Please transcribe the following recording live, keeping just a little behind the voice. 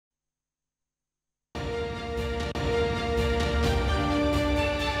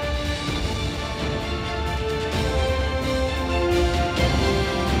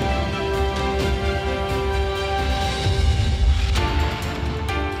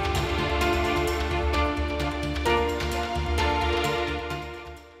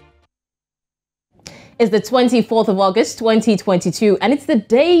It's the 24th of August, 2022, and it's the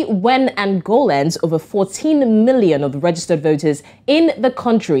day when Angolans, over 14 million of the registered voters in the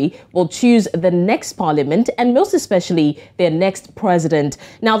country, will choose the next parliament and most especially their next president.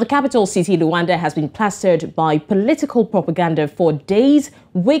 Now, the capital city, Luanda, has been plastered by political propaganda for days,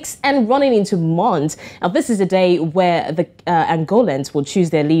 weeks, and running into months. Now, this is a day where the Angolans will choose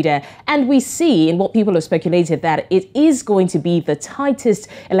their leader, and we see in what people have speculated that it is going to be the tightest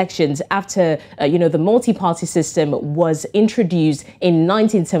elections after, the multi-party system was introduced in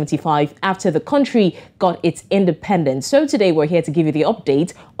 1975 after the country got its independence. So today we're here to give you the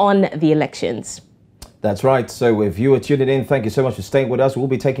update on the elections. That's right. So if you are tuning in, thank you so much for staying with us. We'll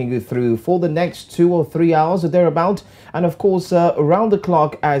be taking you through for the next 2 or 3 hours or thereabout. And of course, around the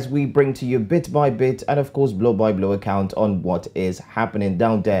clock as we bring to you bit by bit and of course, blow by blow account on what is happening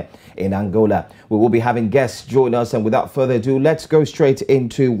down there in Angola. We will be having guests join us. And without further ado, let's go straight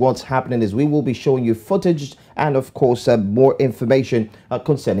into what's happening as we will be showing you footage and of course, more information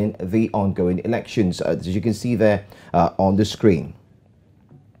concerning the ongoing elections, as you can see there on the screen.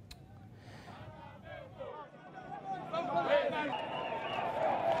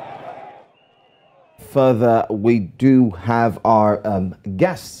 Further, we do have our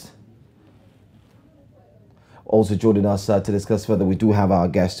guests also joining us to discuss further. We do have our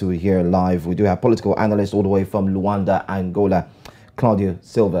guests who are here live. We do have political analyst all the way from Luanda, Angola. Claudio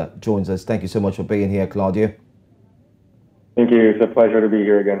Silva joins us. Thank you so much for being here, Claudio. Thank you. It's a pleasure to be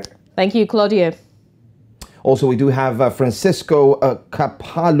here again. Thank you, Claudio. Also, we do have Fracisco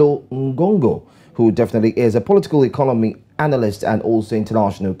Kapalo Ngongo, who definitely is a political economy analyst and also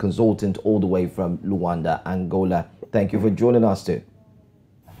international consultant all the way from Luanda, Angola. Thank you for joining us too.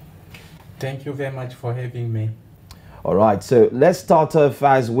 Thank you very much for having me. All right, so let's start off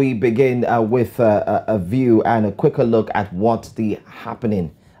as we begin with a view and a quicker look at what the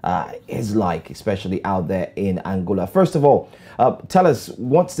happening is like, especially out there in Angola. First of all, tell us,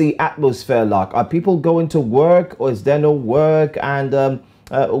 what's the atmosphere like? Are people going to work or is there no work? And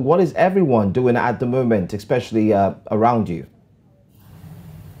what is everyone doing at the moment, especially around you?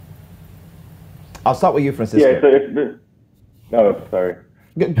 I'll start with you, Francisco. Yeah, so no, sorry.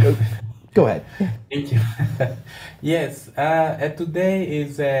 Go ahead. Thank you. Yes, today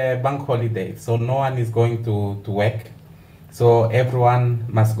is a bank holiday, so no one is going to work. So everyone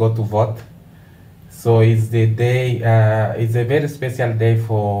must go to vote. So it's the day, it's a very special day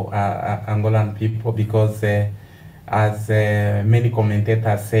for Angolan people because as many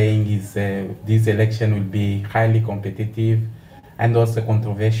commentators saying, is this election will be highly competitive and also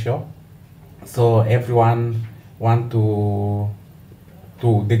controversial. So everyone want the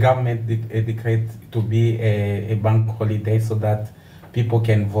government decree to be a bank holiday so that people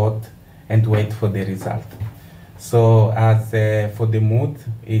can vote and wait for the result. So as for the mood,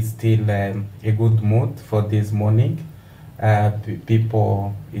 it's still a good mood for this morning.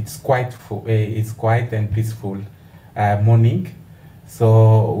 People, it's quiet and peaceful morning.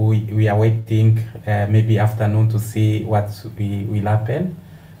 So we are waiting maybe afternoon to see what will happen.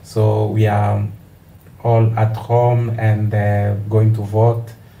 So we are all at home and going to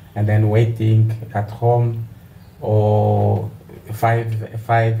vote and then waiting at home or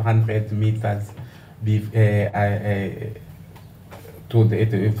 500 meters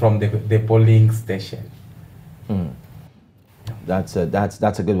from the polling station. That's a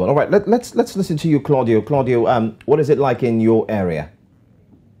good one. All right, let's listen to you, Claudio. Claudio, what is it like in your area?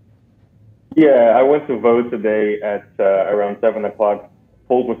 Yeah, I went to vote today at around 7 o'clock.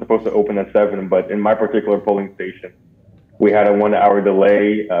 Polls were supposed to open at 7, but in my particular polling station, we had a 1-hour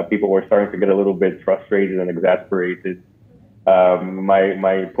delay. People were starting to get a little bit frustrated and exasperated.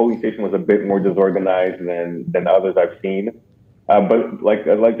 My polling station was a bit more disorganized than others I've seen. But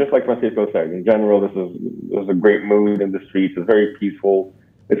just like Francisco said, in general, this is a great mood in the streets. It's very peaceful.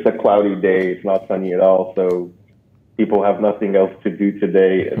 It's a cloudy day. It's not sunny at all. So people have nothing else to do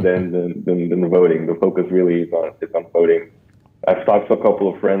today than voting. The focus really is on voting. I've talked to a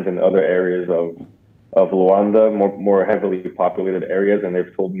couple of friends in other areas of Luanda, more heavily populated areas, and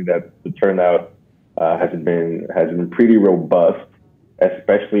they've told me that the turnout has been pretty robust,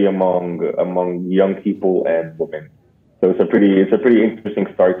 especially among young people and women. So it's a pretty interesting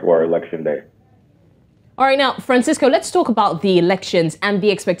start to our election day. All right, now, Fracisco, let's talk about the elections and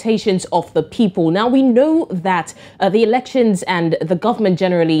the expectations of the people. Now, we know that the elections and the government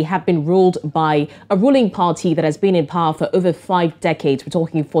generally have been ruled by a ruling party that has been in power for over 5 decades. We're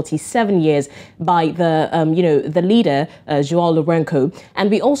talking 47 years by the, the leader, João Lourenço. And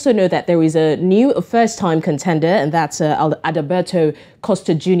we also know that there is a new first-time contender, and that's Adalberto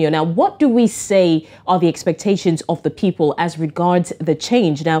Costa Jr. Now, what do we say are the expectations of the people as regards the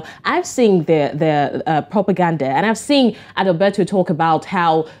change? Now, I've seen the propaganda, and I've seen Adalberto talk about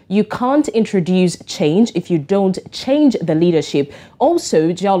how you can't introduce change if you don't change the leadership.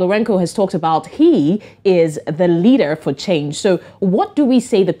 Also, João Lourenço has talked about he is the leader for change. So what do we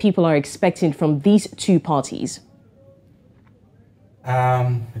say the people are expecting from these two parties?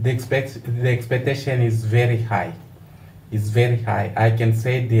 The expectation is very high. It's very high. I can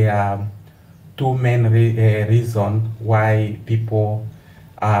say there are two main reasons why people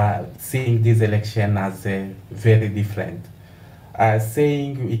are seeing this election as very different.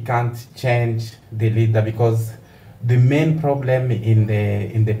 Saying we can't change the leader because the main problem in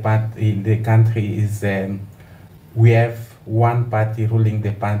the country is we have one party ruling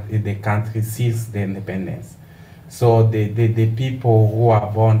the country since the independence. So the people who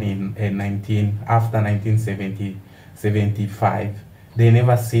are born in after 1975, they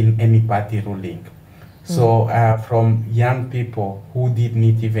never seen any party ruling. So from young people who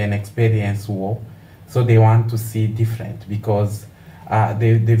didn't even experience war, so they want to see different because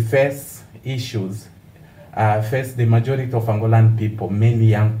the first issues, first the majority of Angolan people, mainly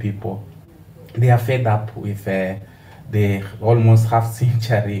young people, they are fed up with the almost half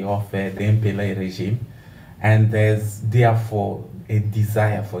century of the MPLA regime, and there's therefore a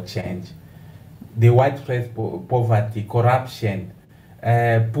desire for change. The widespread poverty, corruption,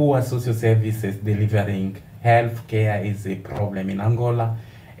 poor social services delivering health care is a problem in Angola.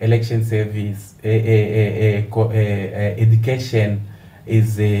 Election service, education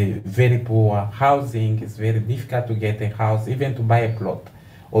is very poor. Housing is very difficult to get a house, even to buy a plot.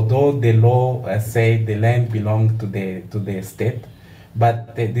 Although the law say the land belongs to the state,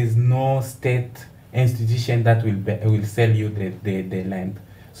 but there is no state institution that will sell you the land.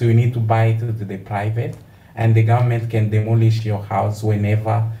 So you need to buy it to the private, and the government can demolish your house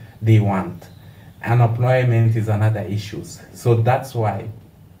whenever they want. Unemployment is another issue. So that's why,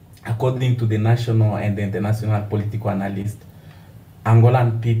 according to the national and the international political analysts,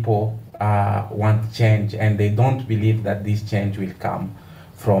 Angolan people want change, and they don't believe that this change will come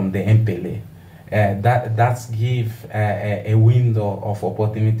from the MPLA. That give a window of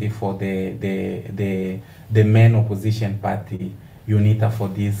opportunity for the main opposition party, UNITA, for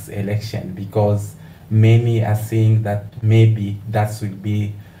this election, because many are saying that maybe that will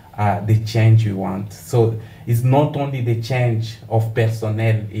be the change we want. So it's not only the change of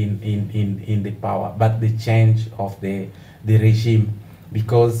personnel in the power, but the change of the regime,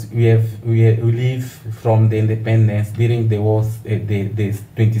 because we live from the independence during the wars, the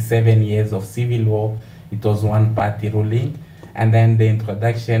 27 years of civil war. It was one party ruling, and then the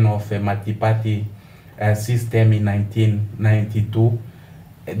introduction of a multi-party system in 1992.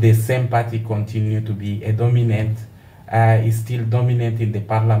 The same party continued to be a dominant, is still dominant in the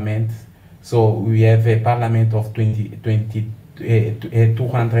parliament. So we have a parliament of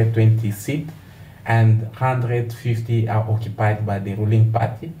 220 seats, and 150 are occupied by the ruling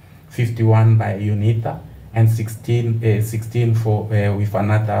party, 51 by UNITA, and 16 for with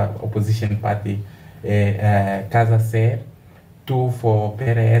another opposition party, Casa Ser, 2 for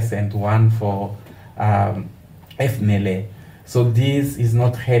PRS and 1 for FNLA. So this is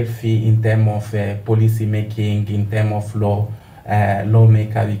not healthy in terms of policy making, in terms of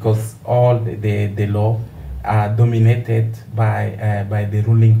lawmaker, because all the law are dominated by the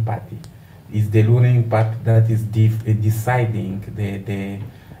ruling party. It's the ruling party that is deciding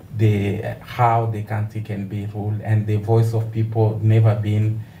how the country can be ruled, and the voice of people never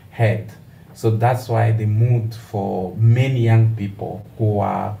been heard. So that's why the mood for many young people who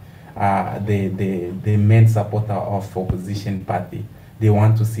are the main supporter of opposition party, they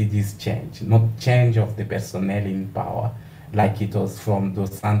want to see this change, not change of the personnel in power like it was from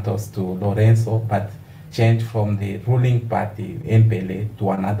Dos Santos to Lourenço, but change from the ruling party, MPLA,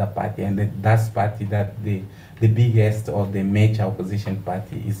 to another party, and that's party that the biggest or the major opposition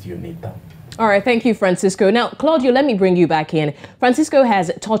party is UNITA. All right, thank you, Fracisco. Now, Claudio, let me bring you back in. Fracisco has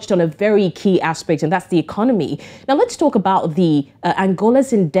touched on a very key aspect, and that's the economy. Now, let's talk about the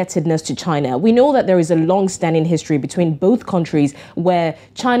Angola's indebtedness to China. We know that there is a long-standing history between both countries where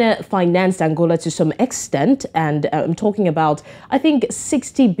China financed Angola to some extent, and I'm talking about, I think,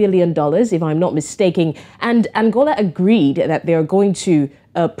 $60 billion, if I'm not mistaken, and Angola agreed that they are going to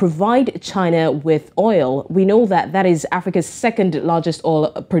provide China with oil. We know that that is Africa's second largest oil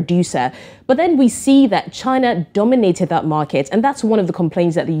producer. But then we see that China dominated that market. And that's one of the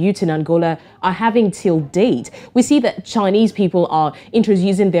complaints that the youth in Angola are having till date. We see that Chinese people are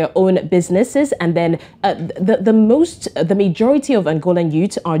introducing their own businesses. And then the majority of Angolan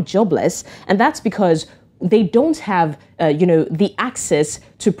youth are jobless. And that's because they don't have, the access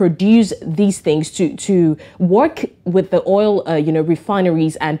to produce these things, to work with the oil,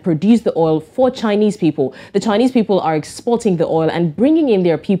 refineries and produce the oil for Chinese people. The Chinese people are exporting the oil and bringing in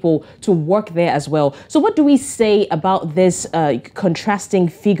their people to work there as well. So what do we say about this contrasting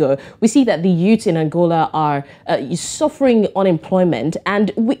figure? We see that the youth in Angola are suffering unemployment,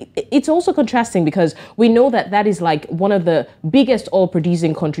 and it's also contrasting because we know that that is like one of the biggest oil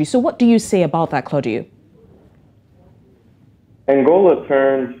producing countries. So what do you say about that, Claudio? Angola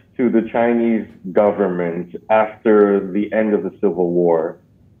turned to the Chinese government after the end of the Civil War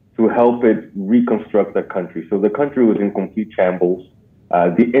to help it reconstruct the country. So the country was in complete shambles.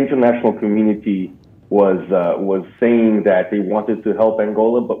 The international community was saying that they wanted to help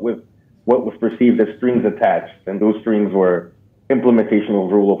Angola, but with what was perceived as strings attached. And those strings were implementation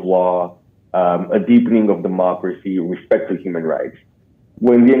of rule of law, a deepening of democracy, respect for human rights.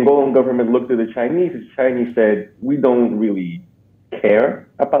 When the Angolan government looked at the Chinese said, we don't really care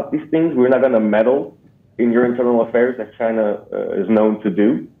about these things. We're not going to meddle in your internal affairs as China is known to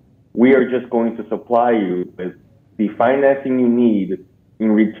do. We are just going to supply you with the financing you need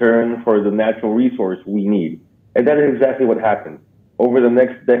in return for the natural resource we need. And that is exactly what happened. Over the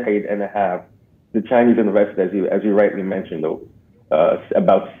next decade and a half, the Chinese invested, as you rightly mentioned, though,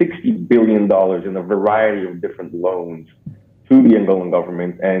 about $60 billion in a variety of different loans to the Angolan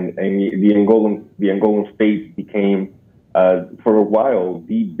government, and the Angolan state became for a while,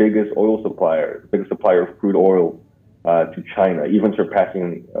 the biggest supplier of crude oil to China, even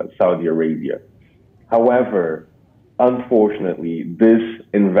surpassing Saudi Arabia. However, unfortunately, this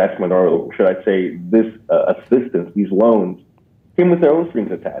investment, or should I say, this assistance, these loans, came with their own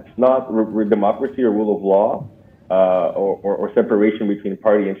strings attached, not democracy or rule of law or separation between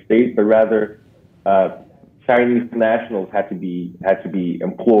party and state, but rather Chinese nationals had to be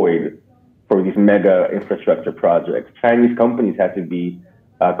employed for these mega infrastructure projects. Chinese companies had to be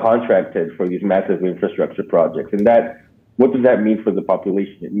contracted for these massive infrastructure projects. And what does that mean for the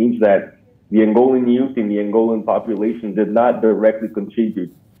population? It means that the Angolan youth and the Angolan population did not directly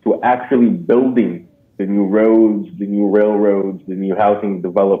contribute to actually building the new roads, the new railroads, the new housing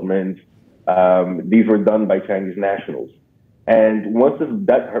developments. These were done by Chinese nationals. And once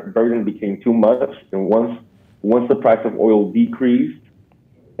that burden became too much, and once the price of oil decreased,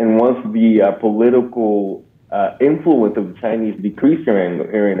 and once the political influence of the Chinese decreased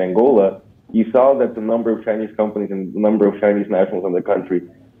here in Angola, you saw that the number of Chinese companies and the number of Chinese nationals in the country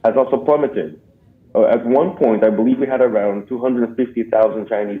has also plummeted. At one point, I believe we had around 250,000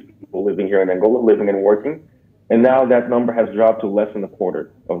 Chinese people living here in Angola, living and working, and now that number has dropped to less than a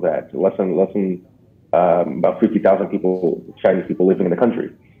quarter of that, less than about 50,000 Chinese people living in the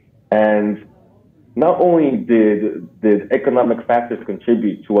country. And not only did economic factors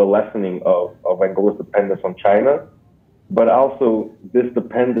contribute to a lessening of Angola's dependence on China, but also this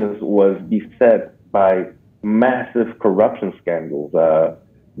dependence was beset by massive corruption scandals.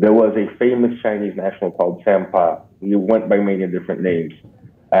 There was a famous Chinese national called Sampa. He went by many different names,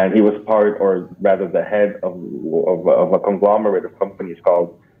 and he was part, or rather the head of a conglomerate of companies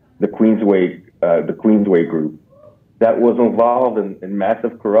called the Queensway Group that was involved in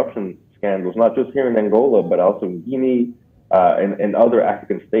massive corruption scandals, not just here in Angola, but also in Guinea and other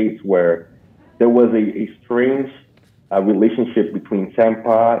African states, where there was a strange relationship between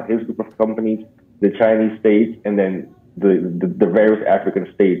Sampa, his group of companies, the Chinese state, and then the various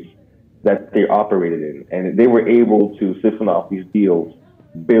African states that they operated in. And they were able to siphon off these deals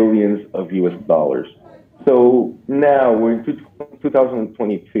billions of US dollars. So now we're in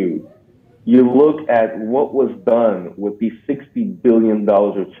 2022. You look at what was done with these $60 billion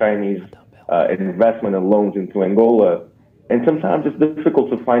of Chinese investment and loans into Angola, and sometimes it's difficult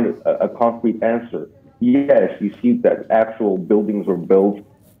to find a concrete answer. Yes, you see that actual buildings were built,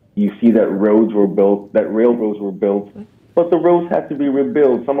 you see that roads were built, that railroads were built, but the roads had to be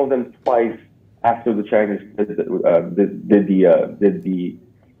rebuilt, some of them twice after the Chinese did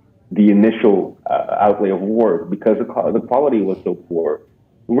the initial outlay of work, because the quality was so poor.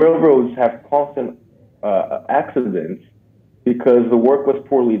 Railroads have constant accidents because the work was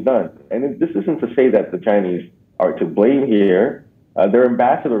poorly done. And this isn't to say that the Chinese are to blame here. Their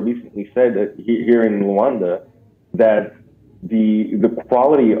ambassador recently said that here in Luanda that the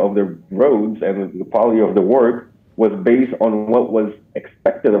quality of the roads and the quality of the work was based on what was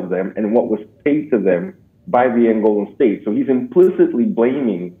expected of them and what was paid to them by the Angolan state. So he's implicitly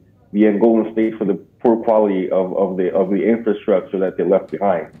blaming the Angolan state for the poor quality of the infrastructure that they left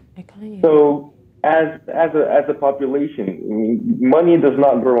behind. So as a population, money does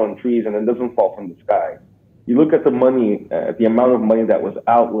not grow on trees and it doesn't fall from the sky. You look at the money, the amount of money that was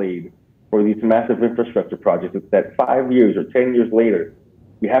outlaid for these massive infrastructure projects that 5 years or 10 years later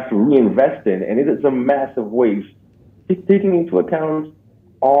we have to reinvest in, and it is a massive waste, taking into account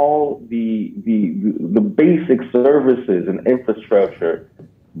all the basic services and infrastructure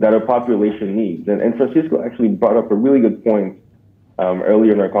that a population needs. And Fracisco actually brought up a really good point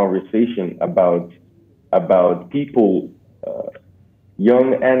earlier in our conversation about people,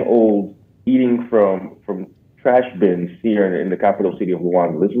 young and old, eating from trash bins here in the capital city of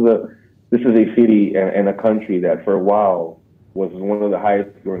Luanda. This is a city and a country that for a while was one of the highest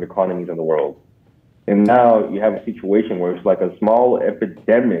growing economies in the world. And now you have a situation where it's like a small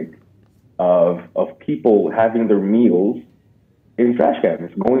epidemic of people having their meals in trash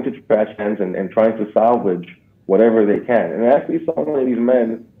cans, going to trash cans and trying to salvage whatever they can. And I actually saw one of these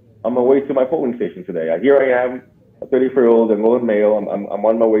men on my way to my polling station today. Here I am, a 34-year-old Angolan male. I'm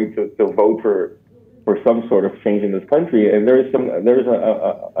on my way to vote for some sort of change in this country. And there's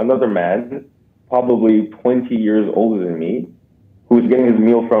another man, probably 20 years older than me, who's getting his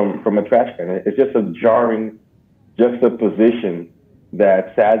meal from a trash can. It's just a jarring juxtaposition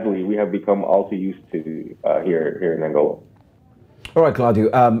that sadly we have become all too used to here in Angola. All right, Claudio.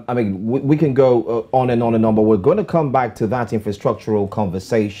 I mean, we can go on and on, but we're going to come back to that infrastructural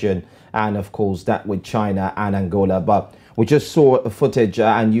conversation and, of course, that with China and Angola. But we just saw footage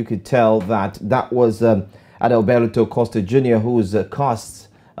and you could tell that was Adalberto Costa Jr., who's cast.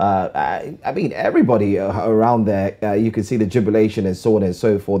 I mean, everybody around there, you can see the jubilation and so on and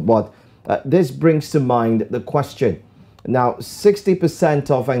so forth. But this brings to mind the question. Now,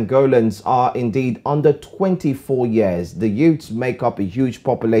 60% of Angolans are indeed under 24 years. The youths make up a huge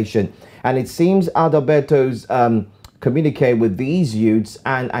population. And it seems Adalberto's communicate with these youths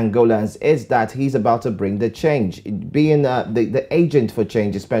and Angolans is that he's about to bring the change, being the agent for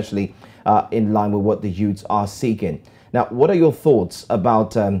change, especially in line with what the youths are seeking. Now, what are your thoughts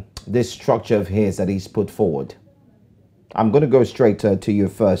about this structure of his that he's put forward? I'm going to go straight to you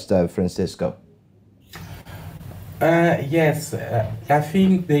first, Fracisco. Yes, I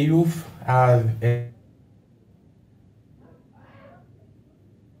think the youth are...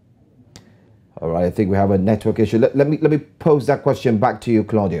 All right, I think we have a network issue. Let me pose that question back to you,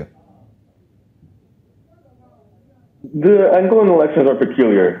 Claudio. The Angolan elections are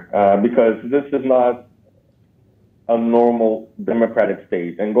peculiar because this is not a normal democratic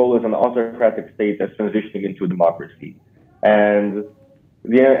state. Angola is an autocratic state that's transitioning into a democracy. And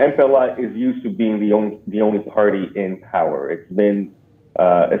the MPLA is used to being the only party in power. It's been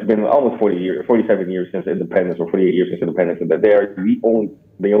almost 47 years since independence, or 48 years since independence, and that they are the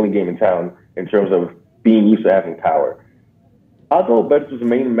only game in town in terms of being used to having power. Adalberto's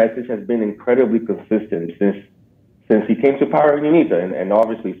main message has been incredibly consistent since he came to power in UNITA, and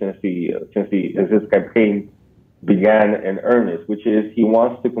obviously since his campaign began in earnest, which is he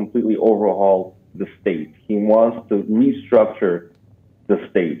wants to completely overhaul the state. He wants to restructure the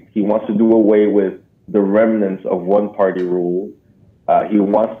state. He wants to do away with the remnants of one-party rule. He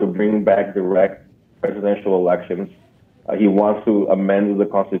wants to bring back direct presidential elections. He wants to amend the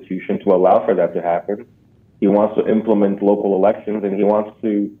constitution to allow for that to happen. He wants to implement local elections, and he wants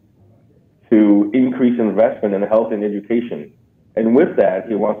to increase investment in health and education. And with that,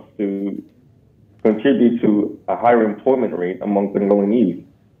 he wants to contribute to a higher employment rate among Angolan youth.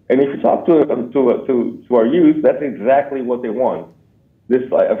 And if you talk to our youth, that's exactly what they want. This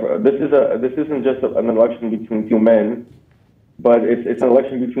isn't just an election between two men, but it's an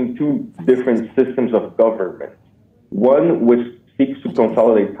election between two different systems of government. One which seeks to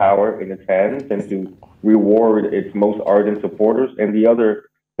consolidate power in its hands and to reward its most ardent supporters, and the other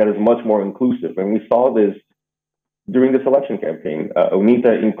that is much more inclusive. And we saw this during this election campaign.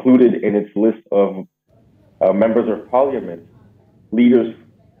 UNITA included in its list of members of parliament leaders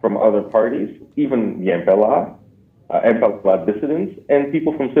from other parties, even the MPLA, MPLA dissidents, and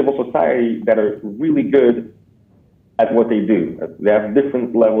people from civil society that are really good at what they do. They have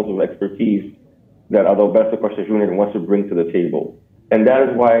different levels of expertise that Adalberto Costa Jr. wants to bring to the table. And that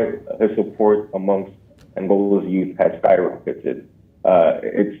is why his support amongst Angola's youth has skyrocketed.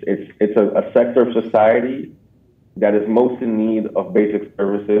 It's a sector of society that is most in need of basic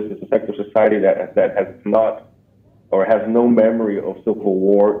services. It's a sector of society that has not or has no memory of civil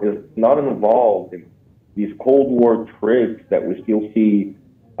war, is not involved in these Cold War tricks that we still see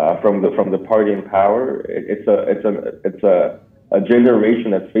from the party in power. It's a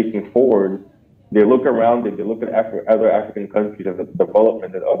generation that's facing forward. They look around it, they look at other African countries and the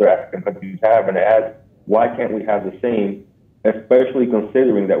development that other African countries have, and they ask, why can't we have the same? Especially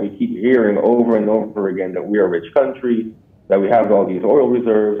considering that we keep hearing over and over again that we are a rich country, that we have all these oil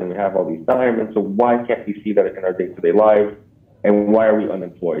reserves and we have all these diamonds. So why can't we see that in our day-to-day lives? And why are we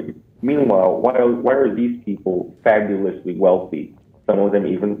unemployed? Meanwhile, why are these people fabulously wealthy? Some of them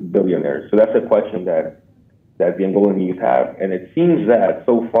even billionaires. So that's a question that the Angolan youth have. And it seems that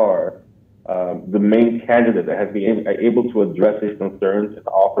so far, the main candidate that has been able to address these concerns and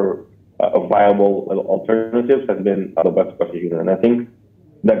offer viable alternatives has been Alberto Fracisco. And I think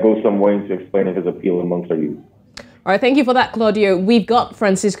that goes some way into explaining his appeal amongst our youth. All right, thank you for that, Claudio. We've got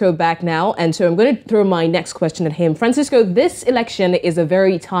Fracisco back now, and so I'm going to throw my next question at him. Fracisco, this election is a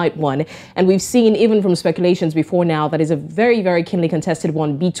very tight one, and we've seen even from speculations before now that is a very, very keenly contested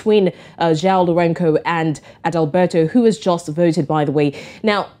one between João Lourenço and Adalberto, who has just voted, by the way.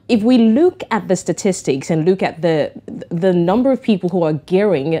 Now, if we look at the statistics and look at the number of people who are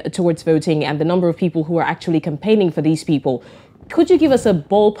gearing towards voting and the number of people who are actually campaigning for these people, could you give us a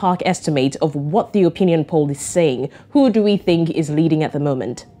ballpark estimate of what the opinion poll is saying? Who do we think is leading at the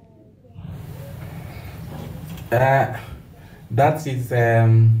moment? That is a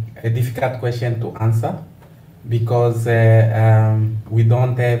difficult question to answer because we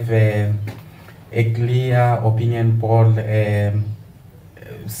don't have a clear opinion poll.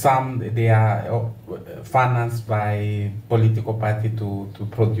 Some they are financed by political party to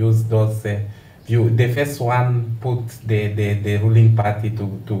produce those view. The first one put the ruling party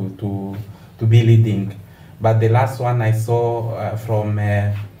to be leading, but the last one I saw from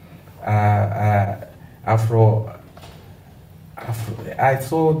I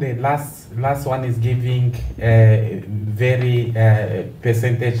saw the last one is giving a very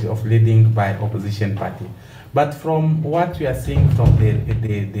percentage of leading by opposition party. But from what we are seeing from the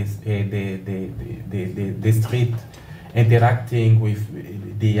street interacting with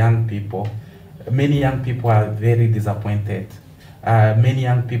the young people, many young people are very disappointed. Many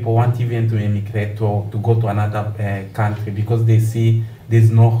young people want even to immigrate to go to another country because they see there's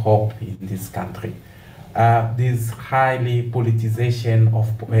no hope in this country. There's highly politicization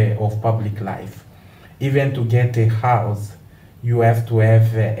of public life. Even to get a house, you have to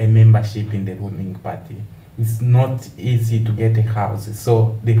have a membership in the ruling party. It's not easy to get a house.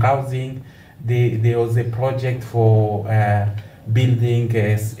 So the housing, there was a project for building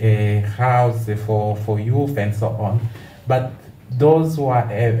a house for youth and so on. But those who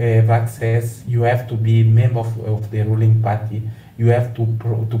have access, you have to be a member of the ruling party. You have to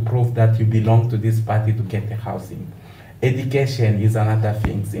prove that you belong to this party to get a housing. Education is another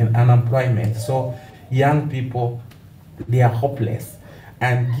thing, and unemployment. So young people, they are hopeless.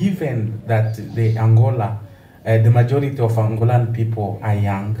 And given that the Angola, the majority of Angolan people are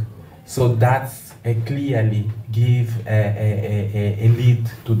young, so that's clearly give a lead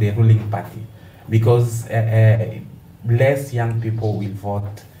to the ruling party, because less young people will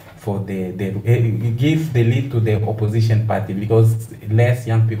vote for give the lead to the opposition party, because less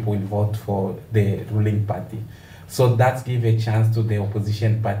young people will vote for the ruling party. So that gives a chance to the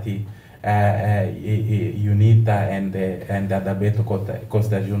opposition party, UNITA and Adalberto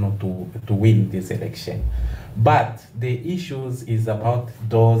Costa Jr. to win this election. But the issues is about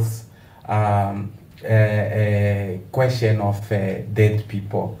those question of dead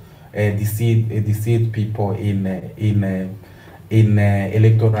people, deceased people in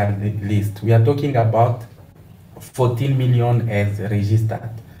electoral list. We are talking about 14 million as registered.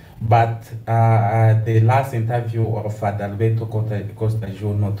 But the last interview of Adalberto Costa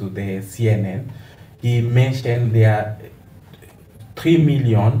Jr. to the CNN, he mentioned there are 3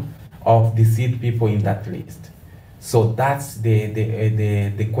 million of deceased people in that list. So that's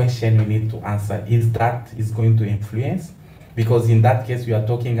the question we need to answer. Is that is going to influence? Because in that case, we are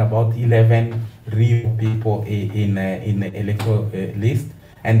talking about 11 real people in the electoral list,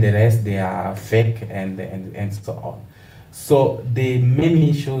 and the rest, they are fake and so on. So the main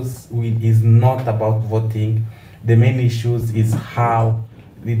issues is not about voting. The main issues is how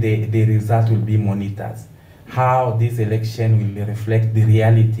the result will be monitored, how this election will reflect the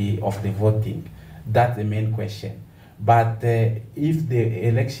reality of the voting. That's the main question. But if the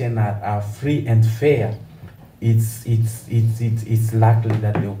election are free and fair, it's likely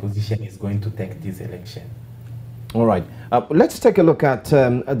that the opposition is going to take this election. All right. Let's take a look at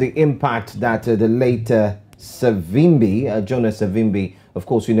the impact that the late Savimbi, Jonas Savimbi, of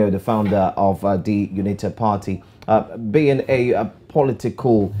course, you know, the founder of the UNITA party, being a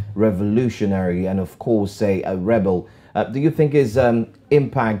political revolutionary and, of course, a rebel, do you think his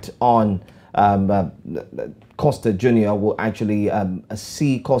impact on Costa Jr. will actually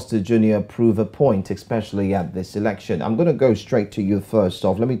see Costa Jr. prove a point, especially at this election? I'm going to go straight to you first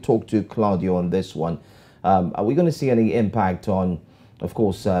off. Let me talk to Claudio on this one. Are we going to see any impact on, of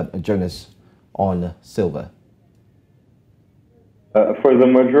course, Jonas, on Silva? For the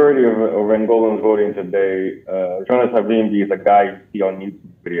majority of Angolans voting today, Jonas Savimbi is a guy you see on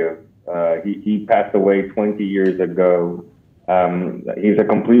YouTube videos. He passed away 20 years ago. He's a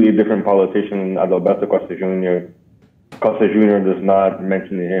completely different politician, Adalberto Costa Jr. Costa Jr. does not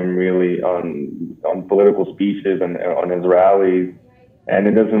mention him really on political speeches and on his rallies, and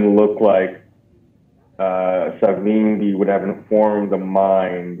it doesn't look like Savimbi would have informed the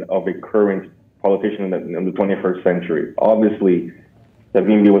mind of a current politician in the 21st century. Obviously,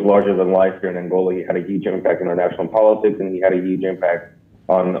 Savimbi was larger than life here in Angola. He had a huge impact in our national politics, and he had a huge impact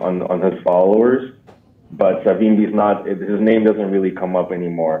on his followers. But Savimbi's not, his name doesn't really come up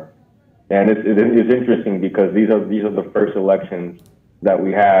anymore. And it's interesting because these are the first elections that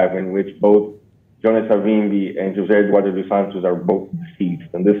we have in which both Jonas Savimbi and José Eduardo dos Santos are both deceased.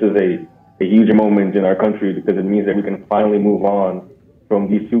 And this is a huge moment in our country because it means that we can finally move on from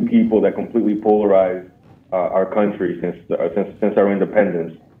these two people that completely polarized our country since our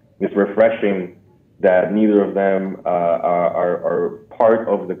independence. It's refreshing that neither of them are part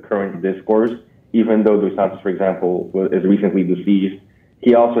of the current discourse, even though Dos Santos, for example, is recently deceased.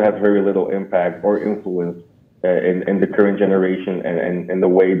 He also has very little impact or influence in the current generation and the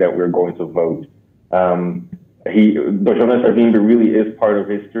way that we're going to vote. Jonas Savimbi really is part of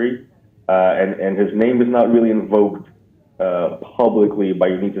history, and his name is not really invoked publicly by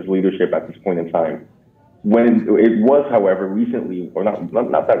Unita's leadership at this point in time. When it was, however, recently, or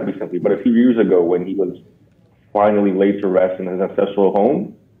not that recently, but a few years ago, when he was finally laid to rest in his ancestral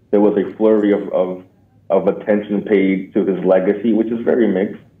home, there was a flurry of attention paid to his legacy, which is very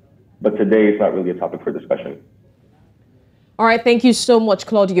mixed. But today, it's not really a topic for discussion. All right, thank you so much,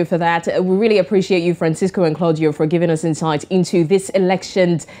 Claudio, for that. We really appreciate you, Fracisco and Claudio, for giving us insight into this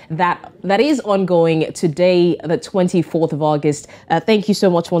election that is ongoing today, the 24th of August. Thank you so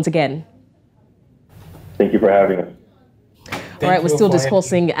much once again. Thank you for having us. All right, we're still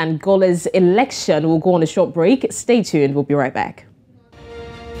discussing Angola's election. We'll go on a short break. Stay tuned. We'll be right back.